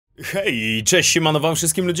Hej, cześć, siemano wam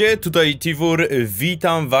wszystkim ludzie, tutaj Tivolt,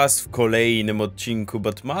 witam was w kolejnym odcinku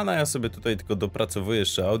Batmana. Ja sobie tutaj tylko dopracowuję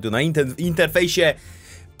jeszcze audio na interfejsie.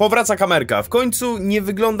 Powraca kamerka, w końcu nie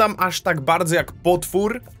wyglądam aż tak bardzo jak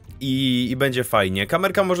potwór i będzie fajnie.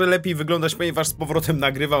 Kamerka może lepiej wyglądać, ponieważ z powrotem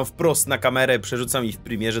nagrywam wprost na kamerę, przerzucam i w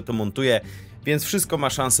Premierze to montuję, więc wszystko ma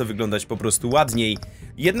szansę wyglądać po prostu ładniej.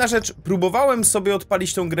 Jedna rzecz, próbowałem sobie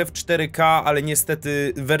odpalić tą grę w 4K, ale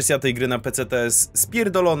niestety wersja tej gry na PC to jest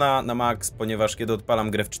spierdolona na max, ponieważ kiedy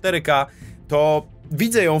odpalam grę w 4K, to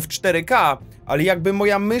widzę ją w 4K, ale jakby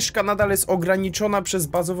moja myszka nadal jest ograniczona przez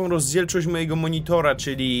bazową rozdzielczość mojego monitora,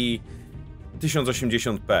 czyli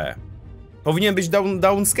 1080p. Powinien być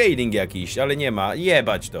downscaling jakiś, ale nie ma.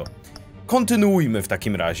 Jebać to. Kontynuujmy w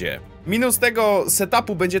takim razie. Minus tego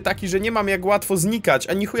setupu będzie taki, że nie mam jak łatwo znikać,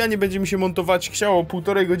 a nichuja nie będzie mi się montować chciało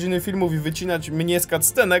 1,5 godziny filmów i wycinać mnie z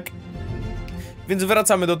cutscenek. Więc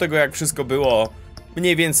wracamy do tego, jak wszystko było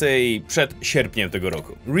mniej więcej przed sierpniem tego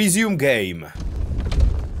roku. Resume game.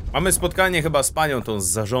 Mamy spotkanie chyba z panią tą z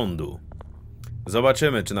zarządu.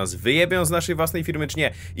 Zobaczymy, czy nas wyjebią z naszej własnej firmy, czy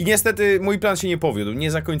nie. I niestety mój plan się nie powiódł.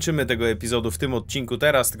 Nie zakończymy tego epizodu w tym odcinku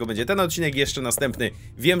teraz, tylko będzie ten odcinek i jeszcze następny.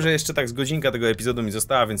 Wiem, że jeszcze tak z godzinka tego epizodu mi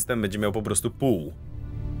została, więc ten będzie miał po prostu pół.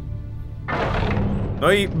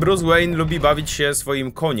 No i Bruce Wayne lubi bawić się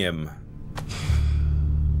swoim koniem.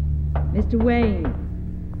 Mr. Wayne.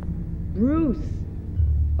 Bruce.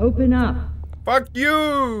 Open up. Fuck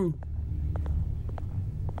you!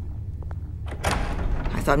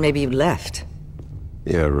 I thought maybe you'd left.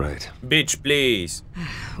 Yeah, right. Bitch, please.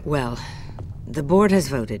 Well, the board has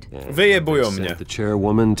voted. Wyjebują mnie. Sent the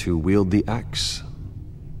chairwoman to wield the axe.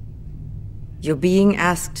 You're being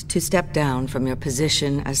asked to step down from your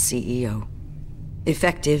position as CEO.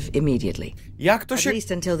 Effective immediately. Jak to At się...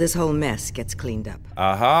 least until this whole mess gets cleaned up. We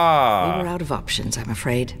Aha. were out of options, I'm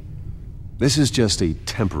afraid. This is just a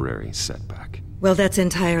temporary setback. Well, that's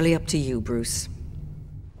entirely up to you, Bruce.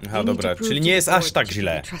 Aha, You need dobra, to prove czyli to nie the jest aż board tak that you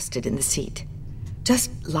can źle. be trusted in the seat.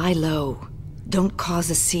 Just lie low. Don't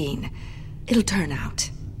cause a scene. It'll turn out.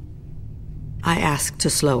 I asked to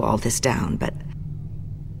slow all this down, but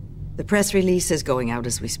the press release is going out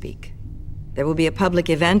as we speak. There will be a public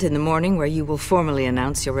event in the morning where you will formally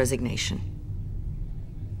announce your resignation.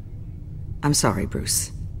 I'm sorry,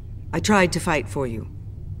 Bruce. I tried to fight for you.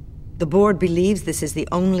 The board believes this is the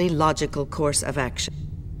only logical course of action.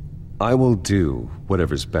 I will do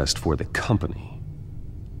whatever's best for the company.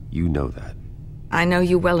 You know that. I know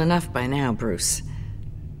you well enough by now, Bruce.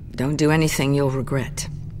 Don't do anything you'll regret.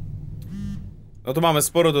 No to mamy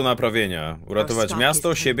sporo do naprawienia. Uratować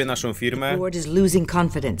miasto, siebie, naszą firmę. The board is losing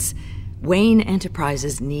confidence. Wayne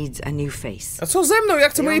Enterprises needs a new face. A co ze mną? Ja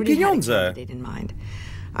chcę They moje already had a pieniądze. candidate in mind.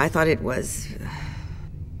 I thought it was...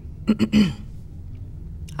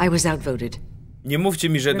 I was outvoted. Nie mówcie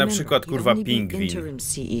mi, że na Remember, przykład you'll kurwa only be pingwin. interim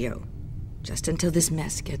CEO, just until this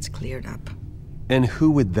mess gets cleared up. And who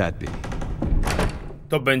would that be?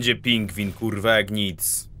 To będzie pingwin, kurwa, jak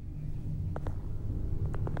nic.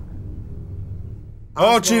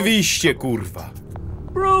 Oczywiście, kurwa.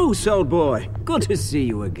 Bruce, old boy. Good to see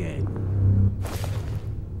you again.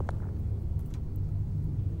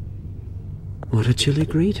 What a chilly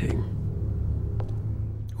greeting.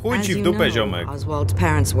 Chuj As ci w you dupę, know, ziomek. Oswald's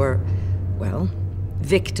parents were, well,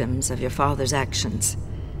 victims of your father's actions.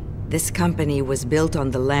 This company was built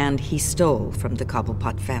on the land he stole from the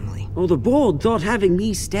Cobblepot family. Well, the board thought having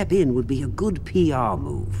me step in would be a good PR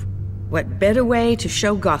move. What better way to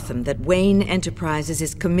show Gotham that Wayne Enterprises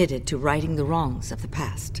is committed to righting the wrongs of the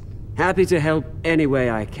past? Happy to help any way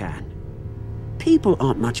I can. People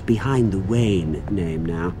aren't much behind the Wayne name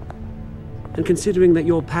now. And considering that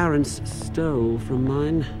your parents stole from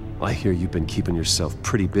mine... I hear you've been keeping yourself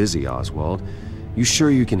pretty busy, Oswald. You sure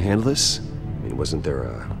you can handle this? I mean, wasn't there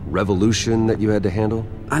a revolution that you had to handle?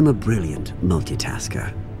 I'm a brilliant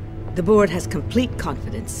multitasker. The board has complete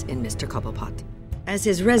confidence in Mr. Cobblepot. As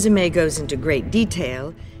his resume goes into great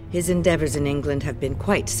detail, his endeavors in England have been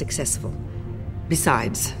quite successful.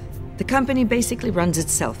 Besides, the company basically runs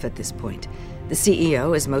itself at this point. The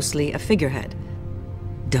CEO is mostly a figurehead.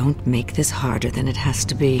 Don't make this harder than it has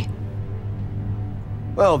to be.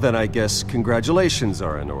 Well, then I guess congratulations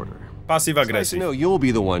are in order. Passive It's nice to aggressive. know you'll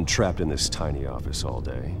be the one trapped in this tiny office all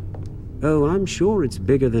day. Oh, I'm sure it's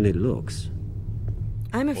bigger than it looks.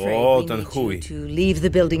 I'm afraid O, we ten need chuj. you to leave the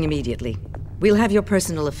building immediately. We'll have your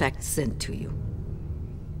personal effects sent to you.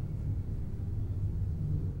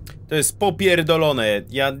 To jest popierdolone.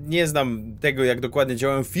 Ja nie znam tego, jak dokładnie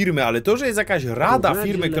działają firmy, ale to, że jest jakaś rada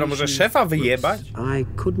firmy, która może szefa wyjebać... I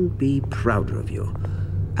couldn't be prouder of you,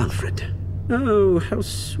 Alfred. Oh, how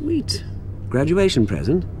sweet. Graduation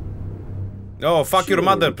present? O, fuck your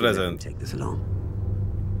mother present.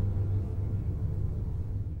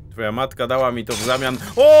 Twoja matka dała mi to w zamian.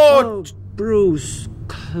 O! Oh, Bruce.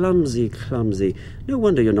 Clumsy, clumsy. No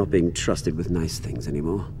wonder you're not being trusted with nice things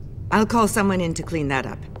anymore. I'll call someone in to clean that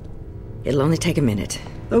up. It'll only take a minute.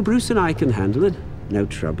 Oh, Bruce and I can handle it. No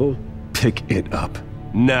trouble. Pick it up.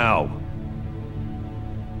 Now!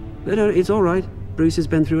 No, it's all right. Bruce has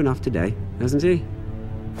been through enough today, hasn't he?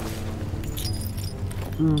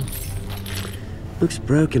 Looks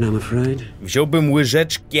broken, I'm afraid. Wziąłbym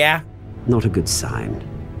łyżeczkę. Not a good sign,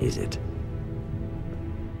 is it?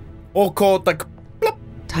 Oko tak plop.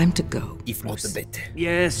 Time to go. If not a bit.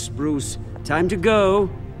 Yes, Bruce. Time to go.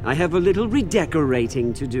 I have a little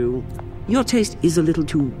redecorating to do. Your taste is a little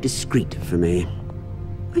too discreet for me.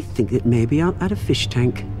 I think that maybe I'll add a fish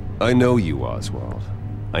tank. I know you, Oswald.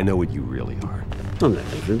 I know what you really are. I'm no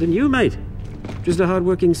different than you, mate. Just a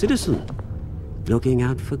hard-working citizen. Looking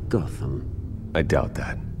out for Gotham. I doubt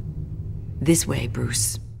that. This way,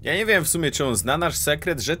 Bruce. Ja nie wiem w sumie, czy on zna nasz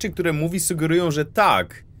sekret. Rzeczy, które mówi, sugerują, że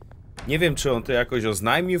tak. Nie wiem, czy on to jakoś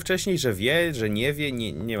oznajmił wcześniej, że wie, że nie wie.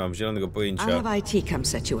 Nie mam zielonego pojęcia. I'll have IT come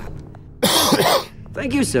set you up.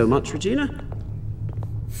 Thank you so much, Regina.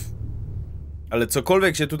 Ale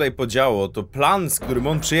cokolwiek się tutaj podziało, to plan, z którym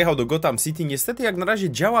on przyjechał do Gotham City, niestety jak na razie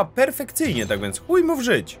działa perfekcyjnie, tak więc chuj mu w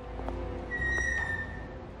żyć.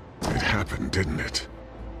 It happened, didn't it?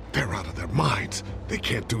 They're out of their minds. They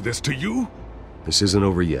can't do this to you? This isn't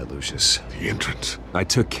over yet, Lucius. The entrance. I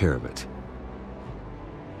took care of it.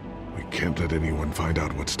 We can't let anyone find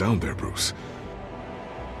out what's down there, Bruce.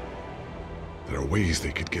 There are ways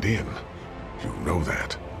they could get in. You know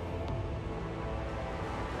that.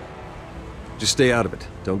 Just stay out of it.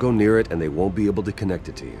 Don't go near it, and they won't be able to connect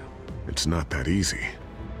it to you. It's not that easy.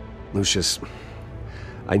 Lucius,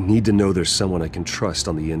 I need to know there's someone I can trust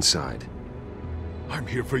on the inside. I'm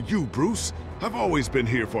here for you, Bruce. I've always been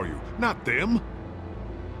here for you, not them.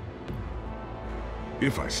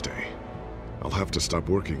 If I stay, I'll have to stop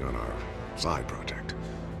working on our side project.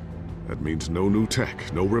 That means no new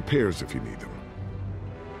tech, no repairs if you need them.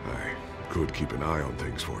 I could keep an eye on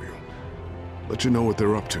things for you. Let you know what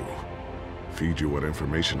they're up to. Feed you what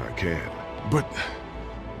information I can. But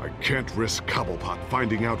I can't risk Cobblepot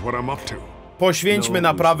finding out what I'm up to. Poświęćmy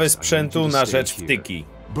naprawę sprzętu na rzecz wtyki.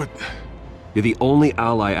 But you're the only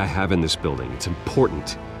ally I have in this building. It's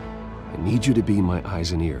important. I need you to be my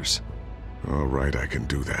eyes and ears. all right, I can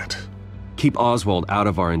do that. Keep Oswald out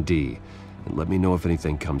of R&D and let me know if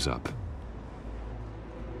anything comes up.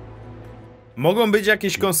 Mogą być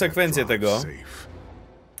jakieś konsekwencje tego.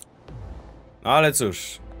 Ale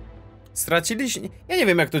cóż. Straciliśmy... Ja nie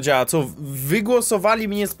wiem, jak to działa. Co? Wygłosowali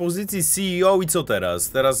mnie z pozycji CEO i co teraz?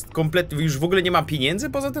 Teraz kompletnie... Już w ogóle nie ma pieniędzy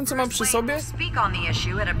poza tym, co mam przy sobie?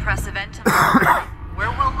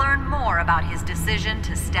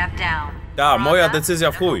 Ta, moja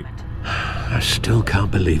decyzja w chuj. I still can't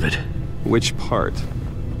believe it. Which part?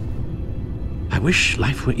 I wish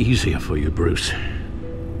life were easier for you, Bruce.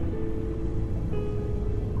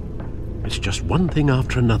 It's just one thing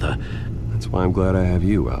after another. That's why I'm glad I have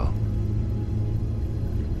you, Al.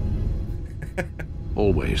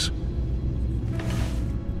 Always.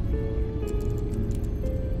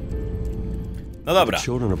 No dobra. The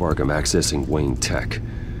children of Arkham accessing Wayne Tech.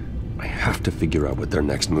 I have to figure out what their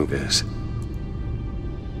next move is.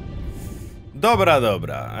 Dobra.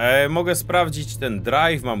 Mogę sprawdzić ten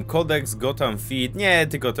drive, mam kodeks, Gotham Feed. Nie,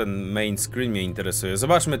 tylko ten main screen mnie interesuje.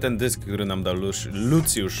 Zobaczmy ten dysk, który nam dał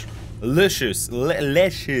Lucius.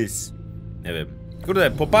 Nie wiem.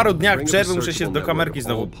 Kurde, po paru dniach przerwy muszę się do kamerki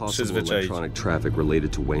znowu przyzwyczaić. Traffic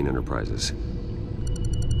related to Wayne Enterprises.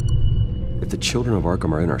 If the children of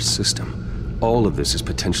Arkham are in our system, all of this is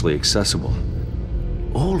potentially accessible.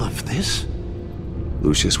 All of this?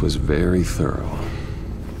 Lucius was very thorough.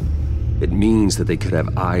 It means that they could have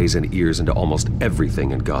eyes and ears into almost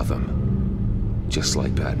everything in Gotham. Just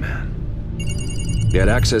like Batman. They had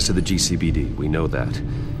access to the GCPD, we know that.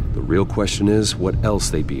 The real question is, what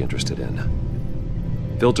else they'd be interested in.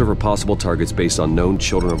 Filter for possible targets based on known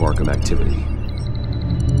Children of Arkham activity.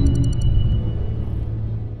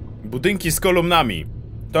 Budynki z kolumnami.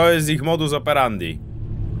 To jest ich modus operandi.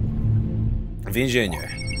 Więzienie.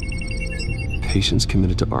 Patients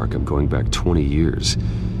committed to Arkham going back 20 years.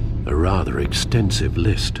 A rather extensive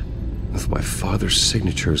list. With my father's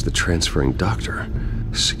signature as the transferring doctor.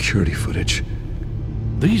 Security footage.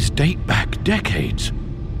 These date back decades.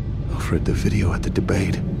 I've read the video at the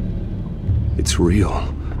debate. It's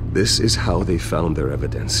real. This is how they found their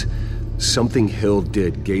evidence. Something Hill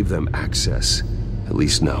did gave them access. At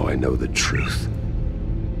least now I know the truth.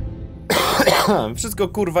 Wszystko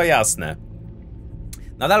kurwa jasne.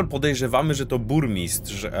 Nadal podejrzewamy, że to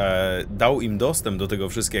burmistrz dał im dostęp do tego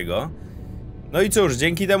wszystkiego. No i cóż,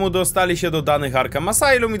 dzięki temu dostali się do danych Arkham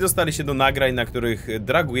Asylum i dostali się do nagrań, na których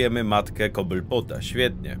dragujemy matkę Cobblepota.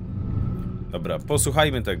 Świetnie. Dobra,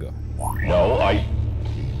 posłuchajmy tego. No,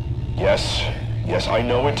 Yes, I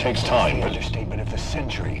know it takes time, but... Understatement of the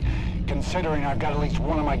century, considering I've got at least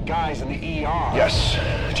one of my guys in the ER. Yes,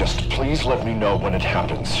 just please let me know when it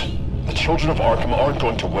happens. The children of Arkham aren't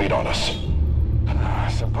going to wait on us.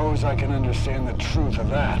 I suppose I can understand the truth of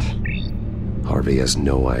that. Harvey has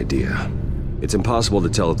no idea. It's impossible to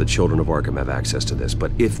tell if the children of Arkham have access to this,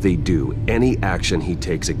 but if they do, any action he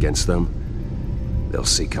takes against them, they'll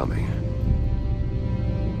see coming.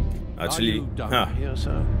 A czyli... Ha.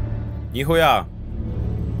 Nichuja.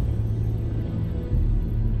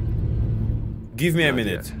 Give me a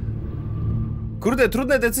minute. Kurde,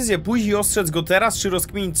 trudne decyzje. Pójść i ostrzec go teraz, czy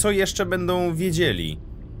rozkminić, co jeszcze będą wiedzieli.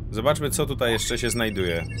 Zobaczmy, co tutaj jeszcze się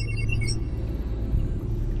znajduje.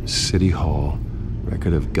 City Hall,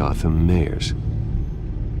 record of Gotham mayors.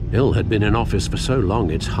 Bill had been in office for so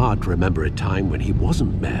long it's hard to remember a time when he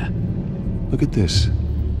wasn't mayor. Look at this.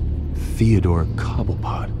 Theodore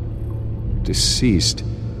Cobblepot. Deceased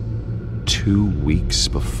 2 weeks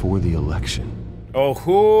before the election. O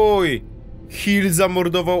chuj! Hill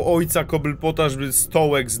zamordował ojca Cobblepota, żeby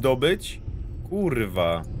stołek zdobyć?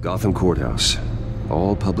 Kurwa. Gotham Courthouse.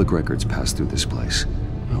 All public records pass through this place.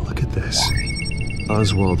 Oh, look at this.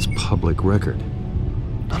 Oswald's public record.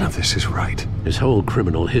 None of this is right. His whole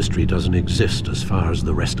criminal history doesn't exist as far as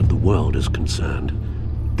the rest of the world is concerned.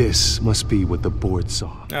 This must be what the board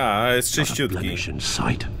saw. A, jest czyściutki. Blemish in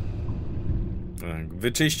sight.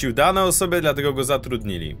 Wyczyścił dane o sobie, dlatego go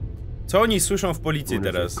zatrudnili. Co oni słyszą w policji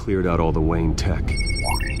teraz? Cleared out all the Wayne tech.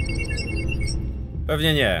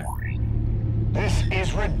 Pewnie nie. This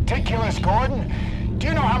is ridiculous, Gordon. Do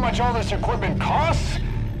you know how much all this equipment costs?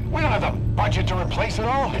 We don't have the budget to replace it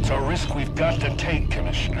all. It's a risk we've got to take,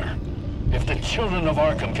 Commissioner. If the children of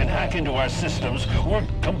Arkham can hack into our systems, we're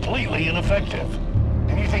completely ineffective.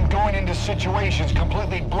 And you think going into situations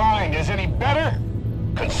completely blind is any better?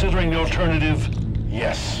 Considering the alternative,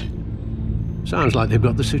 yes. Sounds like they've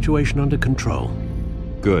got the situation under control.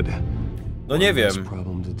 Good. No nie wiem.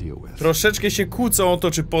 Troszeczkę się kłócą o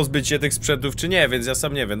to, czy pozbyć się tych sprzętów, czy nie, więc ja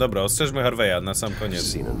sam nie wiem. Dobra, ostrzeżmy Harveya na sam koniec.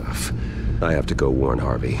 Seen enough. I have to go warn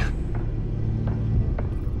Harvey.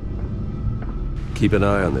 Keep an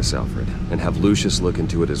eye on this, Alfred, and have Lucius look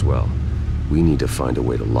into it as well. We need to find a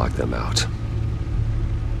way to lock them out.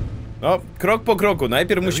 No, krok po kroku.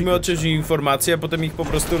 Najpierw musimy odczytać informacje, a potem ich po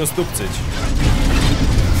prostu roztupcyć.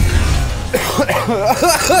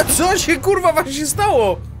 Co się kurwa właśnie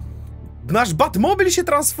stało? Nasz Batmobil się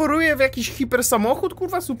transformuje w jakiś hipersamochód,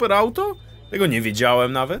 kurwa, super auto? Tego nie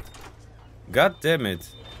wiedziałem nawet. God damn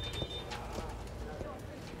it.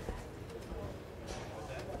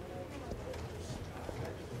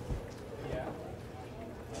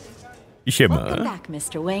 I siema. Welcome back,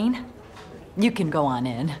 Mr. Wayne. You can go on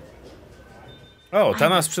in. O, ta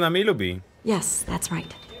nas przynajmniej lubi. Yes, that's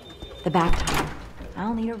right. The back time.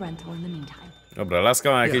 I'll need a rental in the meantime. Dobra,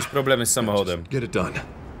 laska ma jakieś problemy z samochodem. Get it done.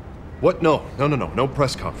 What? No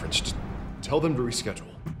press conference. Just tell them to reschedule.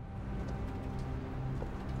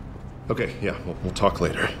 Okay, yeah, we'll talk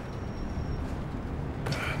later.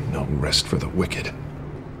 No rest for the wicked.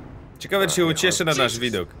 Ciekawe, czy się ucieszy na nasz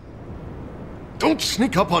widok. Don't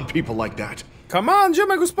sneak up on people like that. Come on,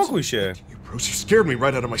 ziomek, uspokój się. You Bruce, you scared me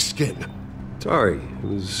right out of my skin. Sorry, it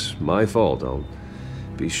was my fault. I'll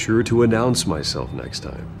be sure to announce myself next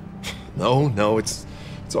time. No, it's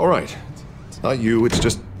all right. It's not you, it's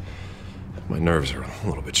just my nerves are a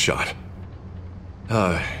little bit shot.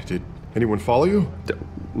 Did anyone follow you?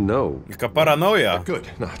 No. Jaka paranoja. Good.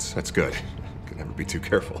 No, that's good. Could never be too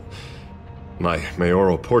careful. My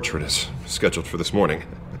mayoral portrait is scheduled for this morning.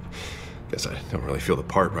 Guess I don't really feel the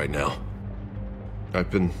part right now.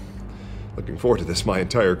 I've been looking forward to this my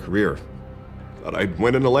entire career. Thought I'd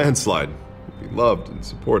win in a landslide, be loved and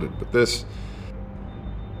supported, but this...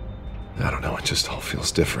 I don't know, it just all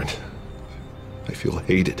feels different. I feel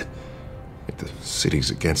hated. Like the city's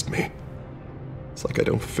against me. It's like I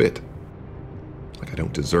don't fit. Like I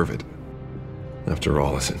don't deserve it. After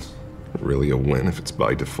all, is it really a win if it's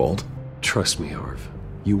by default? Trust me, Harv.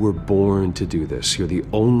 You were born to do this. You're the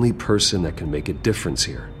only person that can make a difference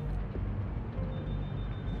here.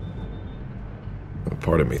 A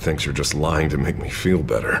part of me thinks you're just lying to make me feel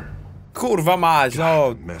better. Kurwa mać,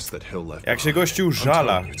 no. Mess that Hill left Jak się behind. gościu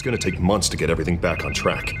żala. It's gonna take months to get everything back on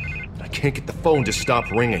track. I can't get the phone to stop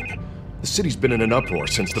ringing. The city's been in an uproar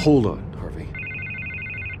since the... Hold on, Harvey.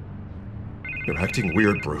 You're acting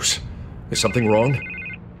weird, Bruce. Is something wrong?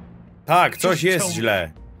 Tak, coś jest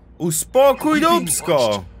źle. Uspokój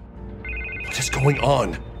dupsko! What is going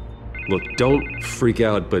on? Look, don't freak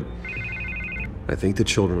out, but I think the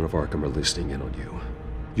children of Arkham are listening in on you.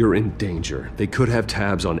 You're in danger. They could have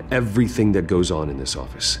tabs on everything that goes on in this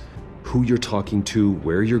office. Who you're talking to,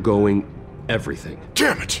 where you're going, everything.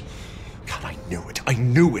 Damn it! God, I knew it. I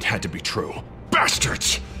knew it had to be true.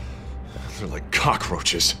 Bastards! They're like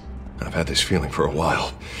cockroaches. I've had this feeling for a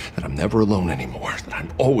while, that I'm never alone anymore, that I'm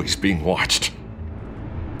always being watched.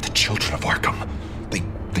 The children of Arkham,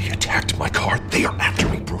 they attacked my car. They are after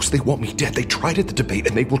me, Bruce. They want me dead. They tried at the debate,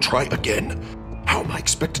 and they will try again. How am I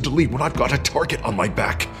expected to leave when I've got a target on my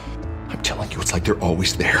back? I'm telling you, it's like they're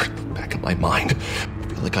always there, back in my mind. I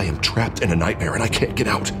feel like I am trapped in a nightmare and I can't get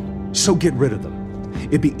out. So get rid of them.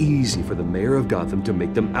 It'd be easy for the mayor of Gotham to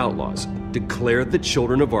make them outlaws. Declare the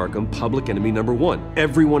children of Arkham public enemy #1.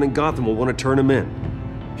 Everyone in Gotham will want to turn them in.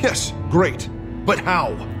 Yes, great. But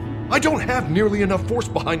how? I don't have nearly enough force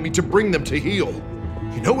behind me to bring them to heel.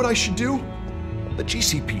 You know what I should do? The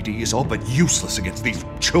GCPD is all but useless against these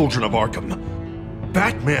children of Arkham.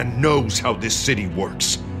 Batman knows how this city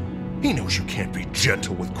works. He knows you can't be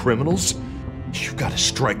gentle with criminals. You've got to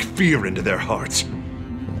strike fear into their hearts.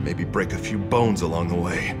 Maybe break a few bones along the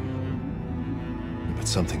way. But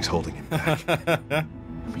something's holding him back. I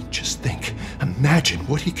mean, just think. Imagine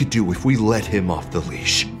what he could do if we let him off the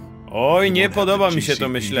leash. Oj, nie podoba mi się to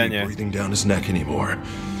myślenie. Breathing down his neck anymore.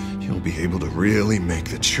 He'll be able to really make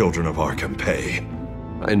the children of Arkham pay.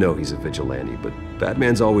 I know he's a vigilante, but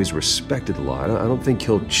Batman's always respected the law. I don't think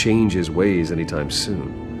he'll change his ways anytime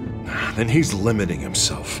soon. Then he's limiting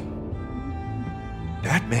himself.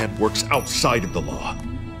 Batman works outside of the law.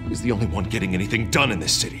 He's the only one getting anything done in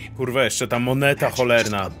this city. Kurwa, jeszcze ta moneta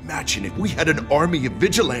cholerna. Imagine if we had an army of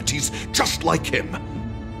vigilantes just like him.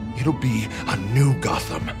 It'll be a new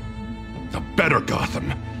Gotham. A better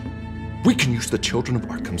Gotham. We can use the children of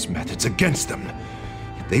Arkham's methods against them.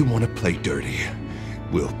 If they want to play dirty,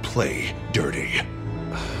 we'll play dirty.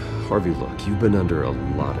 Harvey, look, you've been under a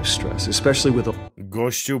lot of stress, especially with...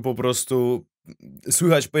 Gościu po prostu...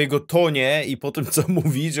 Słychać po jego tonie i po tym, co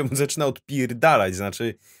mówi, że mu zaczyna odpierdalać,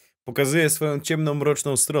 znaczy pokazuje swoją ciemną,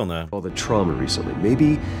 mroczną stronę. All the trauma recently.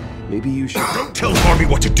 Maybe you should... Don't tell Harvey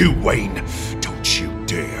what to do, Wayne. Don't you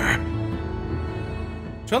dare.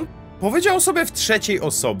 Czy on powiedział sobie w trzeciej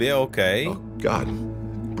osobie, okej? Oh, God.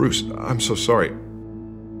 Bruce, I'm so sorry.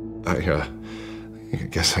 I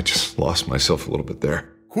guess I just lost myself a little bit there.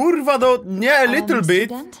 Kurwa, no nie a little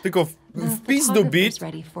bit, tylko w pizdu bit.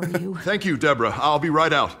 Thank you, Deborah. I'll be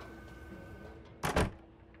right out.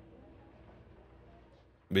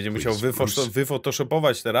 Będzie musiał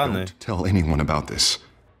wyfotoshopować te rany. Don't tell anyone about this.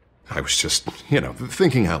 I was just,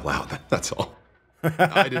 thinking out loud, that's all.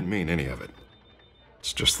 I didn't mean any of it.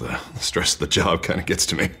 It's just the stress of the job kind of gets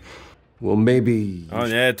to me. Well, maybe... O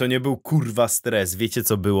nie, to nie był kurwa stres. Wiecie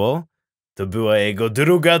co było? To była jego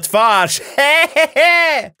druga twarz.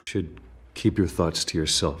 Should keep your thoughts to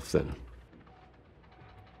yourself, then.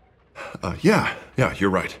 Yeah,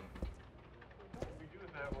 you're right.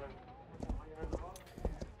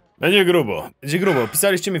 Będzie grubo.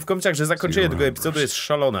 Pisaliście mi w komciach, że zakończenie tego epizodu jest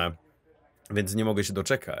szalone. Więc nie mogę się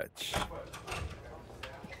doczekać.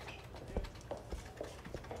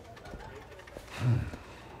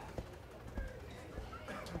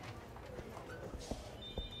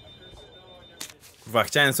 Kurwa,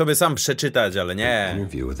 chciałem sobie sam przeczytać, ale nie.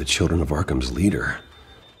 Interview with the children of Arkham's leader.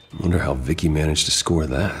 Wonder how Vicky managed to score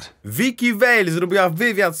that. Vicky Vale zrobiła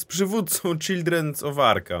wywiad z przywódcą Children of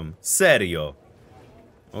Arkham. Serio.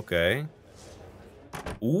 Okej.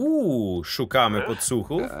 Szukamy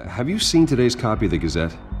podsłuchów. Have you seen today's copy of the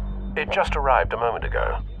Gazette? It just arrived a moment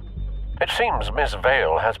ago. It seems Miss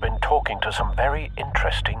Vale has been talking to some very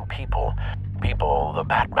interesting people. People the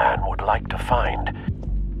Batman would like to find.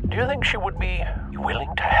 Do you think she would be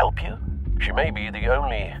willing to help you? She may be the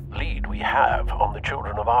only lead we have on the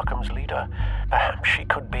Children of Arkham's leader. Perhaps she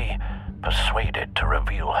could be persuaded to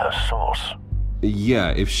reveal her source. Yeah,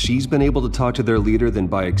 if she's been able to talk to their leader, then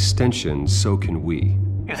by extension, so can we.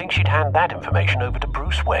 You think she'd hand that information over to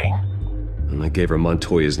Bruce Wayne? And I gave her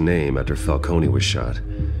Montoya's name after Falcone was shot.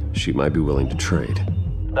 She might be willing to trade.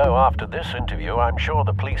 Though after this interview, I'm sure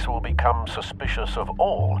the police will become suspicious of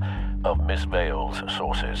all of Miss Vale's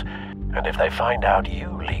sources. And if they find out you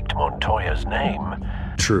leaked Montoya's name...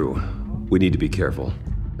 True. We need to be careful.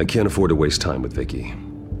 I can't afford to waste time with Vicky.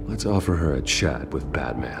 Let's offer her a chat with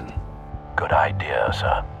Batman. Good idea,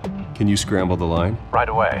 sir. Can you scramble the line? Right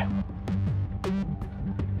away.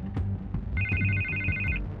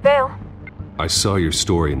 Vale. I saw your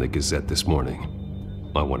story in the Gazette this morning.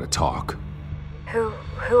 I want to talk.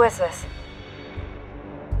 Who is this?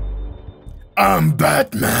 I'm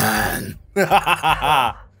Batman!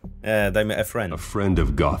 Dajmy a friend. A friend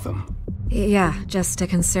of Gotham. Yeah, just a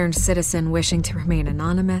concerned citizen wishing to remain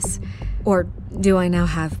anonymous. Or do I now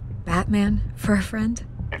have Batman for a friend?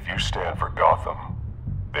 If you stand for Gotham,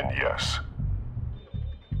 then yes.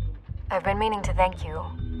 I've been meaning to thank you.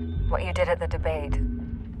 What you did at the debate.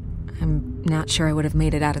 I'm not sure I would have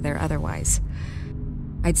made it out of there otherwise.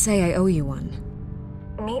 I'd say I owe you one.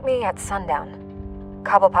 Meet me at sundown.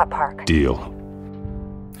 Cobblepot Park. Deal.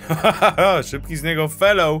 Szybki z niego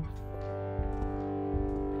fellow.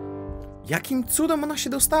 Jakim cudem ona się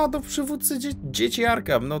dostała do przywódcy dzieci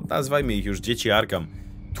Arkham? No, nazwajmy ich już dzieci Arkham.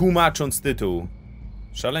 Tłumacząc tytuł.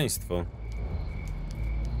 Szaleństwo.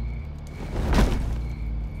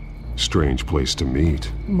 Strange place to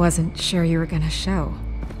meet. Wasn't sure you were gonna show.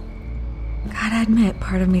 Gotta admit,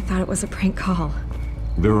 part of me thought it was a prank call.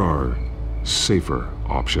 There are safer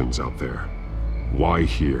options out there. Why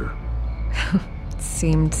here?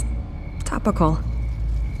 Seemed topical.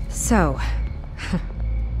 So,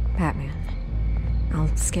 Batman. I'll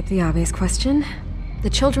skip the obvious question. The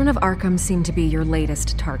children of Arkham seem to be your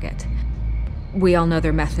latest target. We all know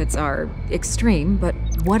their methods are extreme, but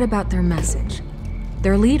what about their message?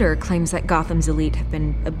 Their leader claims that Gotham's elite have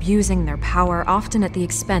been abusing their power, often at the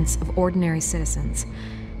expense of ordinary citizens.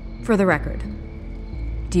 For the record,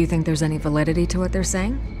 do you think there's any validity to what they're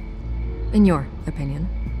saying? In your opinion?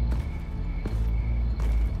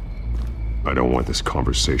 I don't want this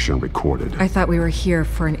conversation recorded. I thought we were here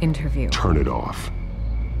for an interview. Turn it off.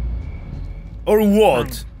 Or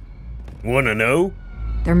what? Wanna know?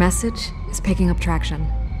 Their message is picking up traction,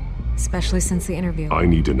 especially since the interview. I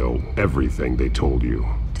need to know everything they told you.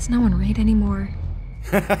 Does no one read anymore?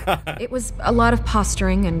 It was a lot of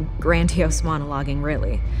posturing and grandiose monologuing,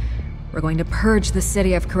 really. We're going to purge the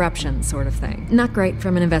city of corruption, sort of thing. Not great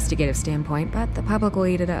from an investigative standpoint, but the public will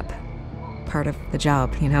eat it up. Part of the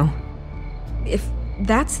job, you know? If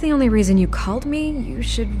that's the only reason you called me, you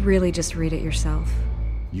should really just read it yourself.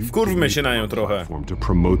 Wkurwmy się na nią trochę. To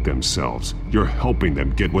promote themselves. You're helping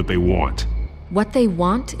them get what they want. What they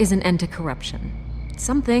want is an end to corruption.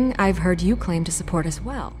 Something I've heard you claim to support as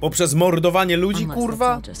well. Poprzez mordowanie ludzi, Unless kurwa? it's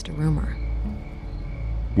all just a rumor.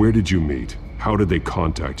 Where did you meet? How did they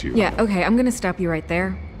contact you? Yeah, okay, I'm gonna stop you right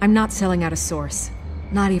there. I'm not selling out a source.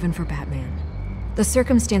 Not even for Batman. The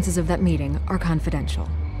circumstances of that meeting are confidential.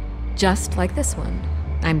 Just like this one.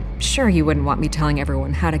 I'm sure you wouldn't want me telling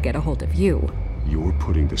everyone how to get a hold of you. You're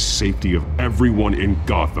putting the safety of everyone in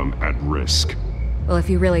Gotham at risk. Well, if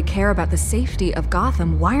you really care about the safety of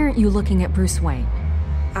Gotham, why aren't you looking at Bruce Wayne?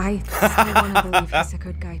 I want to believe he's a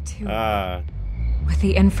good guy too. With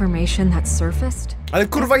the information that surfaced? Ale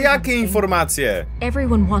kurwa, jakie informacje?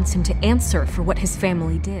 Everyone wants him to answer for what his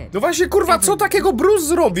family did. No właśnie, kurwa, co takiego Bruce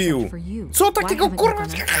zrobił? Co takiego, kurwa?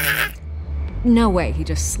 No way he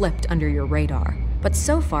just slipped under your radar. But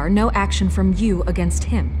so far, no action from you against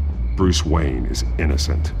him. Bruce Wayne is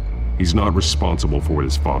innocent. He's not responsible for what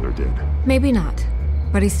his father did. Maybe not,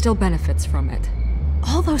 but he still benefits from it.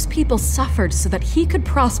 All those people suffered so that he could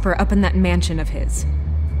prosper up in that mansion of his.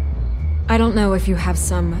 I don't know if you have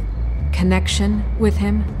some connection with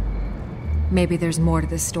him. Maybe there's more to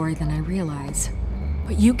this story than I realize.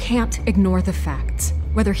 But you can't ignore the facts.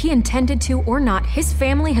 Whether he intended to or not, his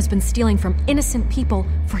family has been stealing from innocent people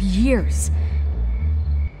for years.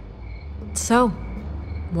 So,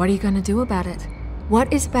 what are you gonna do about it?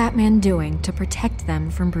 What is Batman doing to protect them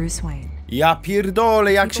from Bruce Wayne? Ja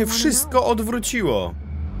pierdolę, jak się wszystko odwróciło.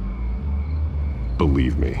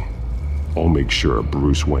 Believe me, I'll make sure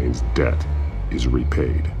Bruce Wayne's debt is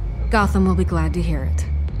repaid. Gotham will be glad to hear it.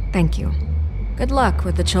 Thank you. Good luck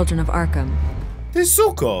with the children of Arkham. Ty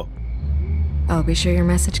suko! I'll be sure your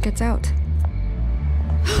message gets out.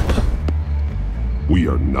 We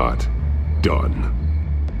are not done.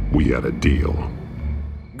 We had a deal.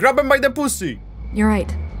 Grab him by the pussy! You're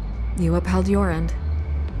right. You upheld your end.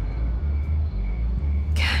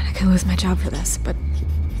 God, I could lose my job for this, but...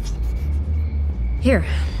 Here.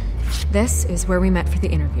 This is where we met for the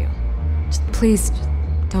interview. Just please,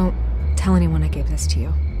 don't tell anyone I gave this to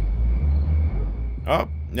you. O,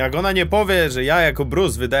 jak ona nie powie, że ja jako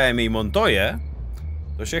Bruce wydałem jej Montoya,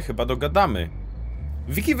 to się chyba dogadamy.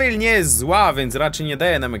 Vicky Vale nie jest zła, więc raczej nie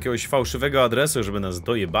daje nam jakiegoś fałszywego adresu, żeby nas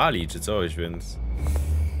dojebali czy coś, więc...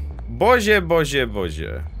 Bozie, bozie,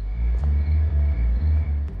 bozie.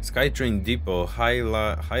 Skytrain Depot,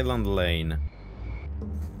 Highland Lane.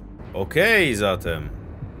 Okej, zatem.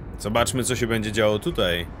 Zobaczmy, co się będzie działo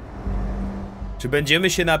tutaj. Czy będziemy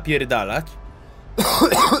się napierdalać?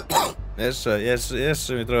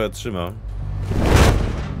 Jeszcze mnie trochę trzyma.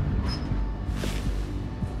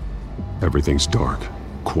 Everything's dark,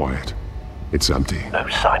 quiet. It's empty. No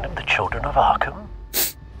sign of the children of Arkham?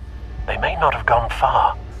 They may not have gone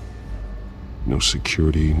far. No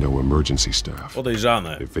security, no emergency staff.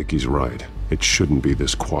 Podejrzane. If Vicky's right, it shouldn't be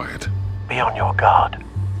this quiet. Be on your guard.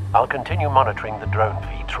 I'll continue monitoring the drone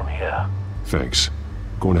feeds from here. Thanks.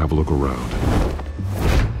 Go and have a look around.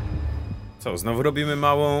 Co, znowu robimy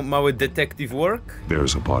mały detective work?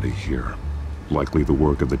 There's a body here. Likely the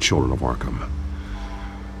work of the children of Arkham.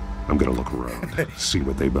 I'm gonna look around, see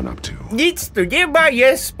what they've been up to. Nic tu nie ma,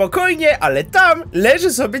 jest spokojnie, ale tam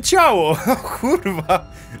leży sobie ciało. O kurwa.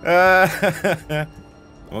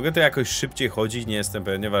 Mogę to jakoś szybciej chodzić? Nie jestem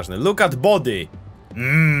pewien, nieważne. Look at body.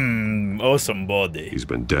 Awesome body. He's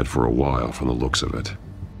been dead for a while from the looks of it.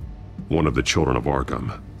 One of the children of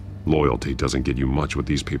Arkham. Loyalty doesn't get you much with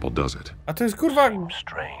these people, does it? A to jest kurwa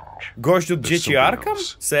Strange. gość od dzieci something Arkham?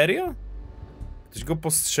 else. Serio? Ktoś go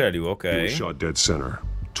postrzelił, He okej. was shot dead center.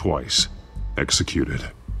 Twice. Executed.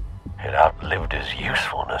 It outlived his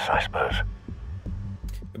usefulness, I suppose.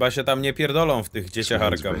 Chyba się tam nie pierdolą w tych dzieciach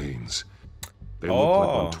Man's Arkham. veins. They look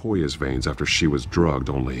like Oh. Montoya's veins after she was drugged,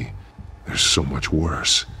 only they're so much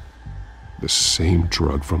worse. The same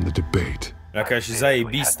drug from the debate. Jakaś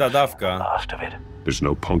zajebista dawka. Last of it. There's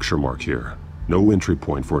no puncture mark here. No entry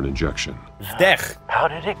point for an injection. Wdech. How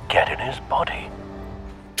did it get in his body?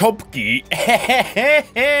 Czopki.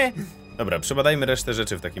 Dobra, przebadajmy resztę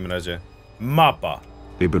rzeczy w takim razie. Mapa.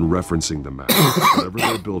 They've been referencing the map. Whatever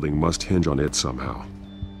they're building must hinge on it somehow.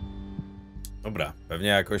 Dobra, pewnie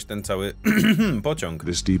jakoś ten cały pociąg.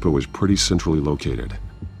 This depot is pretty centrally located.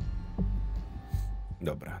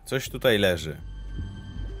 Dobra, coś tutaj leży.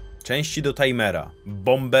 Części do timera.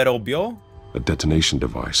 Bomberobio? A detonation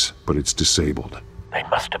device, but it's disabled. They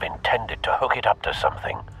must have intended to hook it up to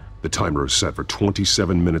something. The timer is set for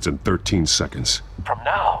 27 minutes and 13 seconds. From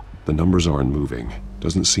now. The numbers aren't moving.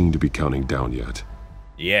 Doesn't seem to be counting down yet.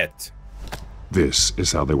 Yet. This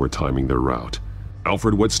is how they were timing their route.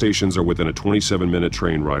 Alfred, what stations are within a 27-minute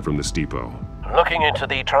train ride from this depot? Looking into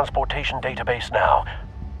the transportation database now.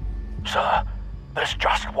 Sir, there's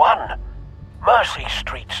just one. Mercy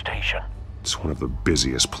Street Station. It's one of the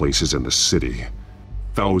busiest places in the city.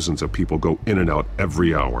 Thousands of people go in and out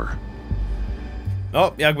every hour.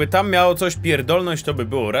 No, jakby tam miało coś pierdolność, to by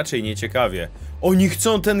było raczej nieciekawie. Oni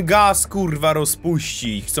chcą ten gaz, kurwa,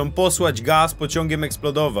 rozpuścić. Chcą posłać gaz, pociągiem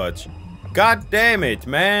eksplodować. God damn it,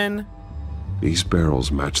 man! These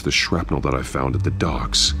barrels match the shrapnel that I found at the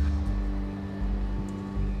docks.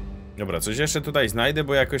 Dobra, coś jeszcze tutaj znajdę,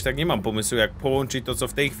 bo jakoś tak nie mam pomysłu, jak połączyć to, co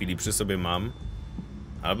w tej chwili przy sobie mam.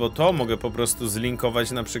 Albo to mogę po prostu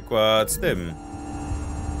zlinkować na przykład z tym.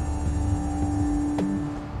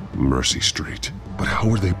 Mercy Street. But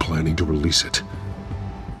how are they planning to release it?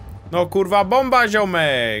 No kurwa, bomba,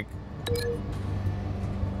 ziomek!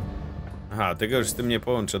 Aha, tego już z tym nie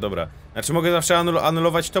połączę, dobra. Znaczy mogę zawsze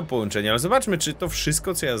anulować to połączenie, ale zobaczmy, czy to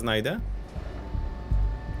wszystko, co ja znajdę?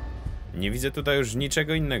 Nie widzę tutaj już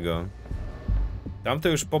niczego innego. Tamto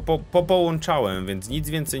już połączałem, więc nic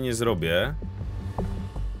więcej nie zrobię.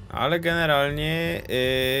 Ale generalnie...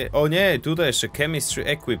 O nie, tutaj jeszcze chemistry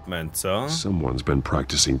equipment, co? Someone's been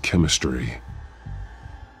practicing chemistry.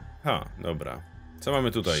 Ha, dobra. Co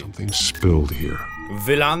mamy tutaj? Something spilled here.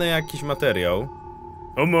 Wylany jakiś materiał.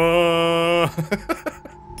 Omo!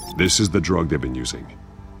 This is the drug they've been using.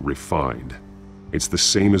 Refined. It's the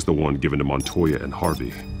same as the one given to Montoya and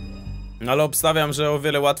Harvey. Ale obstawiam, że o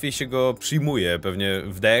wiele łatwiej się go przyjmuje. Pewnie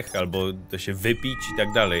wdech, albo da się wypić i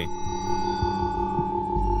tak dalej.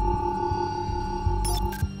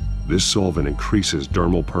 This solvent increases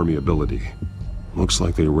dermal permeability. Looks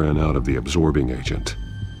like they ran out of the absorbing agent.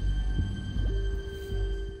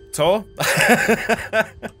 Co?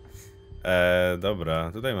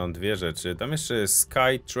 Dobra, tutaj mam dwie rzeczy. Tam jeszcze jest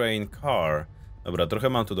Skytrain Car. Dobra, trochę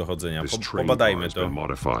mam tu dochodzenia. Pobadajmy to.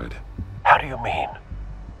 How do you mean?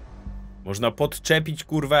 Można podczepić,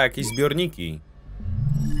 kurwa, jakieś zbiorniki.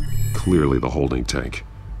 Clearly the holding tank.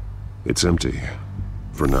 It's empty.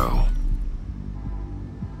 For now.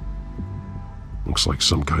 Looks like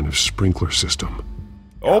some kind of sprinkler system.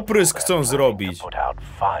 Oprysk chcą zrobić. Put out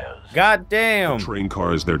fires. God damn! Train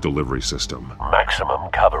car is their delivery system. Maximum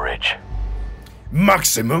coverage.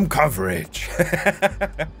 Maximum coverage!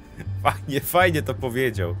 Fajnie to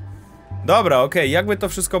powiedział. Dobra, okej, jakby to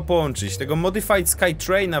wszystko połączyć? Tego Modified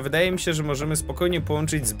Skytraina wydaje mi się, że możemy spokojnie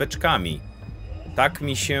połączyć z beczkami. Tak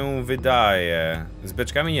mi się wydaje. Z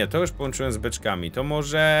beczkami nie, to już połączyłem z beczkami. To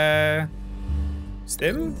może... z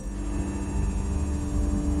tym?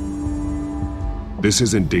 This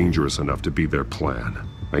isn't dangerous enough to be their plan.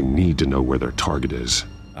 I need to know where their target is.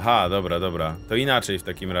 Aha, dobra. To inaczej w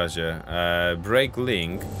takim razie. Break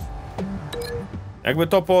link. Jakby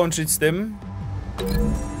to połączyć z tym.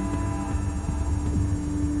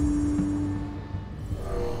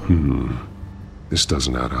 This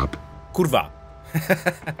doesn't add up. Kurwa.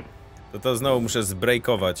 to znowu muszę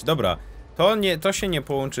zbrejkować. Dobra. To się nie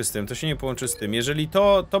połączy z tym, to się nie połączy z tym. Jeżeli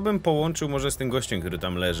to bym połączył może z tym gościem, który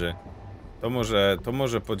tam leży. To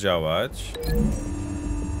może podziałać.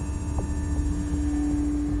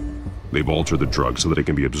 They've altered the drug so that it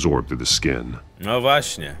can be absorbed through the skin. No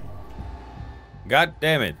właśnie. God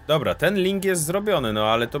damn it. Dobra, ten link jest zrobiony, no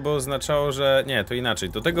ale to by oznaczało, że... Nie, to inaczej.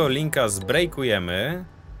 Do tego linka zbrejkujemy,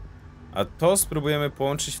 a to spróbujemy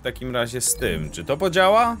połączyć w takim razie z tym. Czy to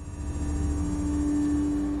podziała?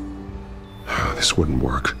 This wouldn't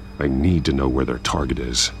work. I need to know where their target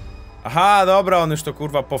is. Aha, dobra, on już to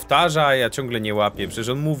kurwa powtarza, a ja ciągle nie łapię. Przecież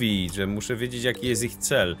on mówi, że muszę wiedzieć, jaki jest ich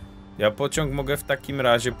cel. Ja pociąg mogę w takim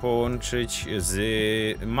razie połączyć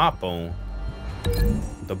z mapą.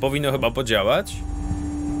 To powinno chyba podziałać.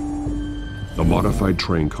 A modified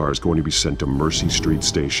train car is going to be sent to Mercy Street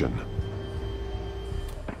Station.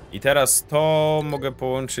 I teraz to mogę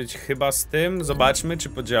połączyć chyba z tym. Zobaczmy, czy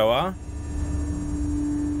podziała.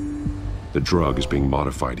 The drug is being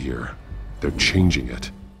modified here. They're changing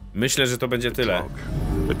it. Myślę, że to będzie tyle.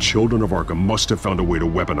 The children of Arkham must have found a way to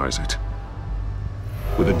weaponize it.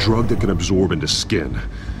 With a drug that can absorb into skin,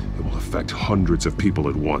 it will affect hundreds of people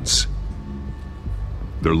at once.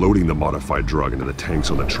 They're loading the modified drug into the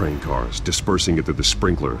tanks on the train cars, dispersing it through the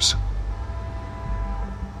sprinklers.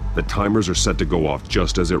 The timers are set to go off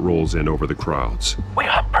just as it rolls in over the crowds. We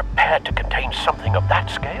aren't prepared to contain something of that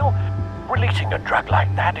scale. Releasing a drug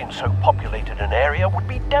like that in so populated an area would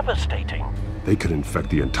be devastating. They could infect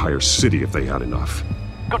the entire city if they had enough.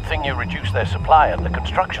 Good thing you reduced their supply at the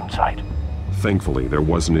construction site. Thankfully, there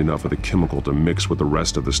wasn't enough of the chemical to mix with the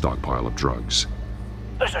rest of the stockpile of drugs.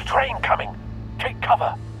 There's a train coming. Take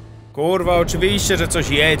cover. Kurwa, oczywiście, że coś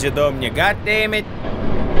jedzie do mnie. God damn it.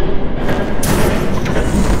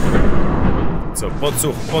 Co,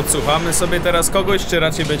 podsłuchamy sobie teraz kogoś, czy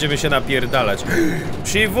raczej będziemy się napierdalać?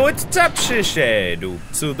 Przywódca przyszedł.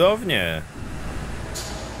 Cudownie.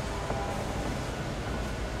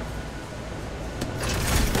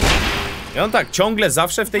 I on tak ciągle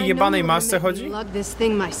zawsze w tej jebanej masce chodzi?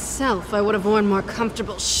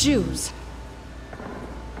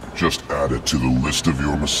 Just add it to the list of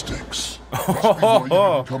your mistakes. You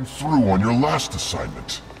didn't come through on your last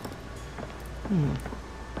assignment.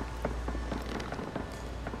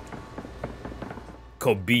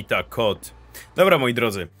 Kobita kot. Dobra, moi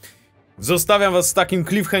drodzy. Zostawiam was z takim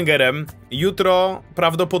cliffhangerem. Jutro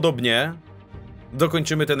prawdopodobnie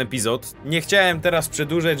dokończymy ten epizod. Nie chciałem teraz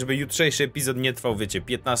przedłużać, żeby jutrzejszy epizod nie trwał, wiecie,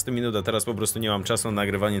 15 minut, a teraz po prostu nie mam czasu na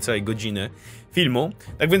nagrywanie całej godziny filmu.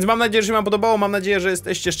 Tak więc mam nadzieję, że się wam podobało, mam nadzieję, że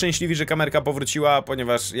jesteście szczęśliwi, że kamerka powróciła,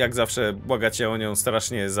 ponieważ jak zawsze błagacie o nią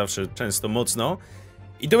strasznie, zawsze często mocno.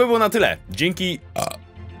 I to by było na tyle. Dzięki...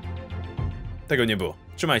 Tego nie było.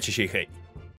 Trzymajcie się i hej.